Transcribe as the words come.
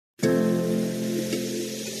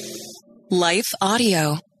Life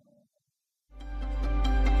Audio.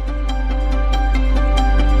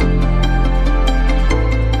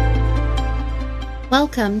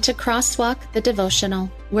 Welcome to Crosswalk the Devotional.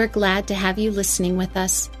 We're glad to have you listening with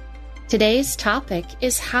us. Today's topic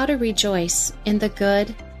is how to rejoice in the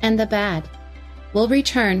good and the bad. We'll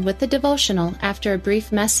return with the devotional after a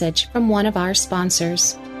brief message from one of our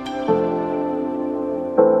sponsors.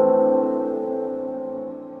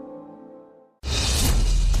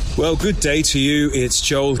 Well, good day to you. It's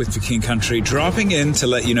Joel with The King Country, dropping in to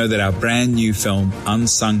let you know that our brand new film,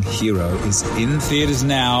 Unsung Hero, is in theaters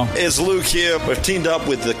now. It's Luke here. We've teamed up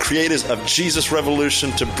with the creators of Jesus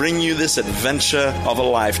Revolution to bring you this adventure of a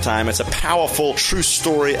lifetime. It's a powerful, true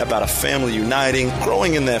story about a family uniting,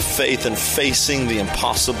 growing in their faith, and facing the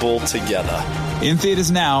impossible together. In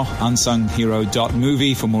theaters now,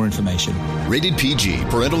 unsunghero.movie for more information. Rated PG.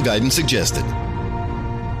 Parental guidance suggested.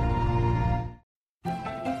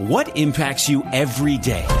 What impacts you every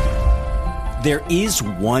day? There is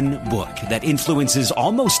one book that influences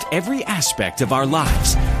almost every aspect of our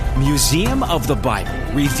lives. Museum of the Bible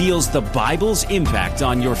reveals the Bible's impact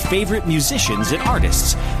on your favorite musicians and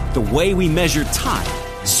artists, the way we measure time,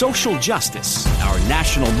 social justice, our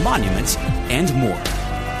national monuments, and more.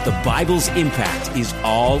 The Bible's impact is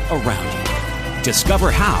all around you.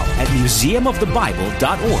 Discover how at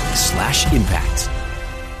museumofthebible.org/impact.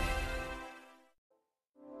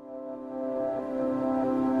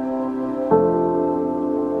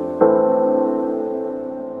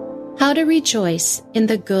 How to Rejoice in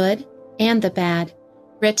the Good and the Bad,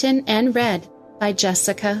 written and read by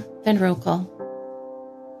Jessica Van Rokel.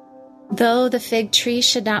 Though the fig tree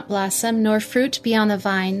should not blossom, nor fruit be on the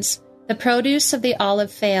vines, the produce of the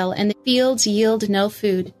olive fail, and the fields yield no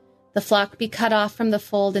food, the flock be cut off from the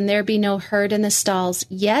fold, and there be no herd in the stalls,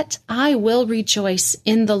 yet I will rejoice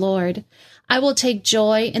in the Lord. I will take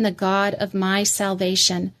joy in the God of my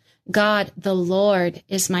salvation. God, the Lord,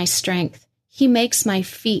 is my strength. He makes my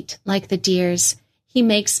feet like the deer's. He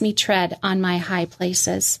makes me tread on my high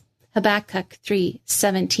places. Habakkuk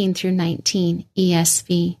 3:17-19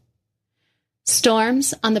 ESV.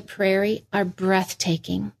 Storms on the prairie are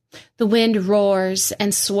breathtaking. The wind roars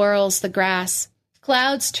and swirls the grass.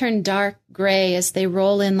 Clouds turn dark gray as they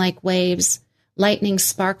roll in like waves. Lightning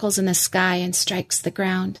sparkles in the sky and strikes the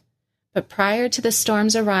ground. But prior to the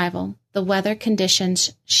storm's arrival, the weather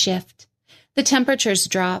conditions shift. The temperatures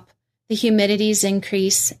drop. The humidities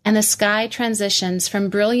increase, and the sky transitions from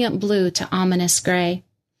brilliant blue to ominous gray.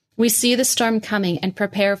 We see the storm coming and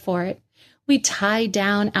prepare for it. We tie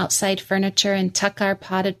down outside furniture and tuck our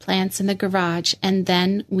potted plants in the garage, and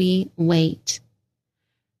then we wait.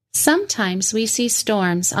 Sometimes we see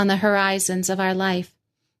storms on the horizons of our life.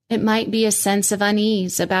 It might be a sense of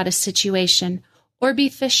unease about a situation, or be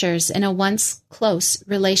fissures in a once close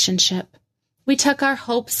relationship. We tuck our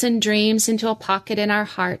hopes and dreams into a pocket in our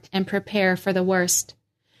heart and prepare for the worst.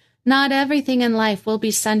 Not everything in life will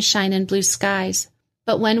be sunshine and blue skies,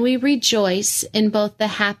 but when we rejoice in both the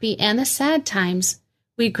happy and the sad times,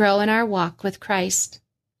 we grow in our walk with Christ.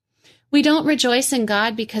 We don't rejoice in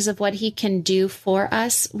God because of what He can do for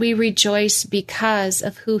us. We rejoice because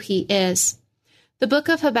of who He is. The book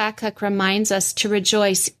of Habakkuk reminds us to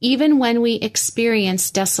rejoice even when we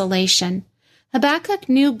experience desolation. Habakkuk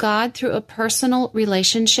knew God through a personal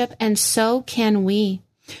relationship, and so can we.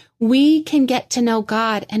 We can get to know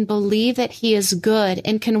God and believe that He is good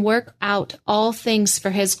and can work out all things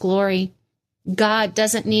for His glory. God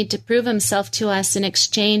doesn't need to prove Himself to us in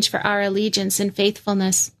exchange for our allegiance and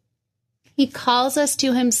faithfulness. He calls us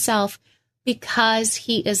to Himself because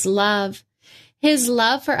He is love. His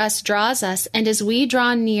love for us draws us, and as we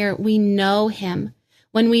draw near, we know Him.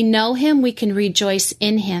 When we know Him, we can rejoice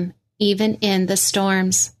in Him, even in the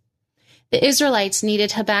storms. The Israelites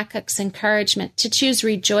needed Habakkuk's encouragement to choose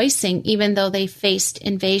rejoicing even though they faced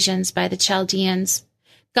invasions by the Chaldeans.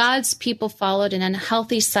 God's people followed an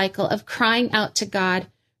unhealthy cycle of crying out to God,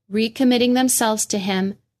 recommitting themselves to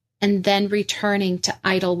Him, and then returning to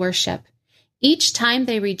idol worship. Each time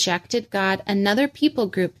they rejected God, another people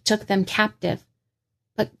group took them captive.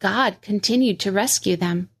 But God continued to rescue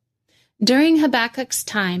them. During Habakkuk's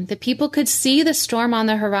time, the people could see the storm on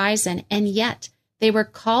the horizon, and yet they were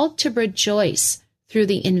called to rejoice through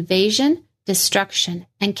the invasion, destruction,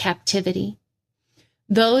 and captivity.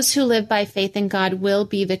 Those who live by faith in God will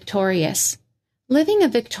be victorious. Living a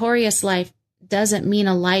victorious life doesn't mean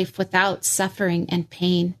a life without suffering and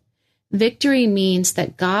pain. Victory means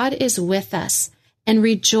that God is with us, and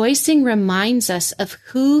rejoicing reminds us of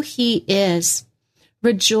who He is.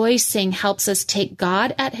 Rejoicing helps us take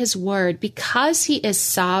God at His word because He is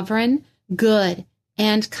sovereign, good,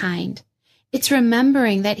 and kind. It's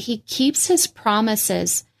remembering that he keeps his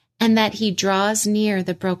promises and that he draws near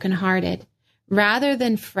the brokenhearted. Rather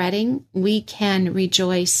than fretting, we can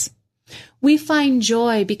rejoice. We find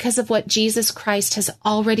joy because of what Jesus Christ has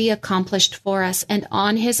already accomplished for us, and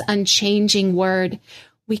on his unchanging word.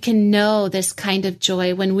 We can know this kind of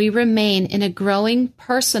joy when we remain in a growing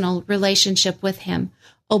personal relationship with him,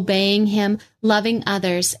 obeying him, loving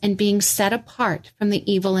others, and being set apart from the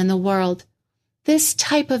evil in the world. This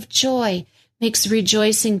type of joy makes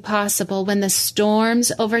rejoicing possible when the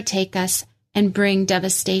storms overtake us and bring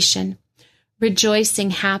devastation.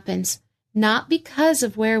 Rejoicing happens not because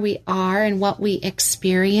of where we are and what we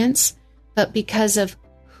experience, but because of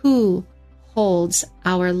who holds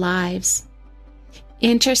our lives.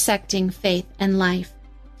 Intersecting faith and life.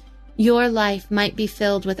 Your life might be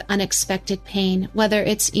filled with unexpected pain, whether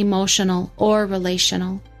it's emotional or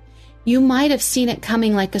relational. You might have seen it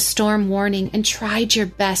coming like a storm warning and tried your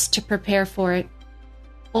best to prepare for it.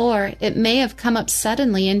 Or it may have come up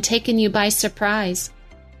suddenly and taken you by surprise.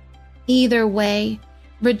 Either way,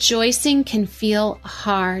 rejoicing can feel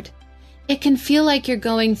hard. It can feel like you're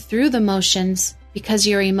going through the motions because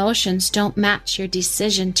your emotions don't match your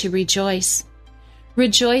decision to rejoice.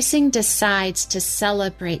 Rejoicing decides to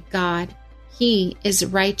celebrate God. He is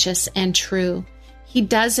righteous and true. He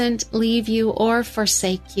doesn't leave you or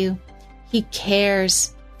forsake you. He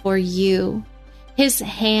cares for you. His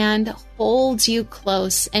hand holds you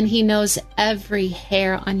close, and he knows every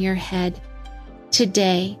hair on your head.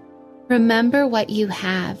 Today, remember what you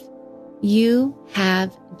have. You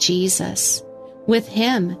have Jesus. With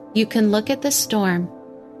him, you can look at the storm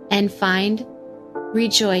and find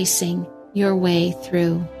rejoicing your way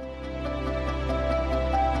through.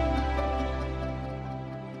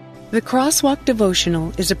 The Crosswalk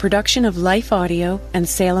Devotional is a production of Life Audio and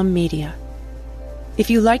Salem Media. If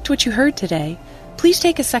you liked what you heard today, please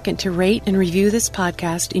take a second to rate and review this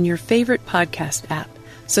podcast in your favorite podcast app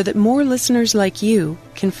so that more listeners like you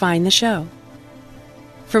can find the show.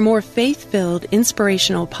 For more faith-filled,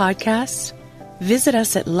 inspirational podcasts, visit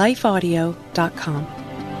us at lifeaudio.com.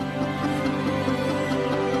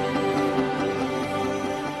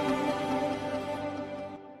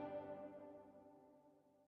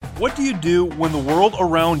 What do you do when the world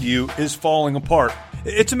around you is falling apart?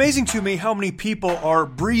 It's amazing to me how many people are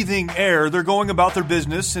breathing air. They're going about their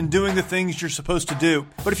business and doing the things you're supposed to do.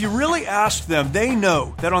 But if you really ask them, they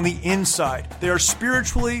know that on the inside, they are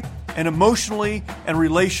spiritually and emotionally and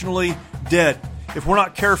relationally dead. If we're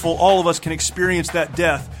not careful, all of us can experience that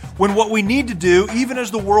death. When what we need to do, even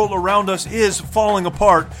as the world around us is falling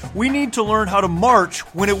apart, we need to learn how to march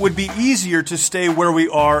when it would be easier to stay where we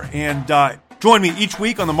are and die. Join me each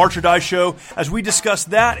week on the March or Die Show as we discuss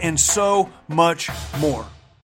that and so much more.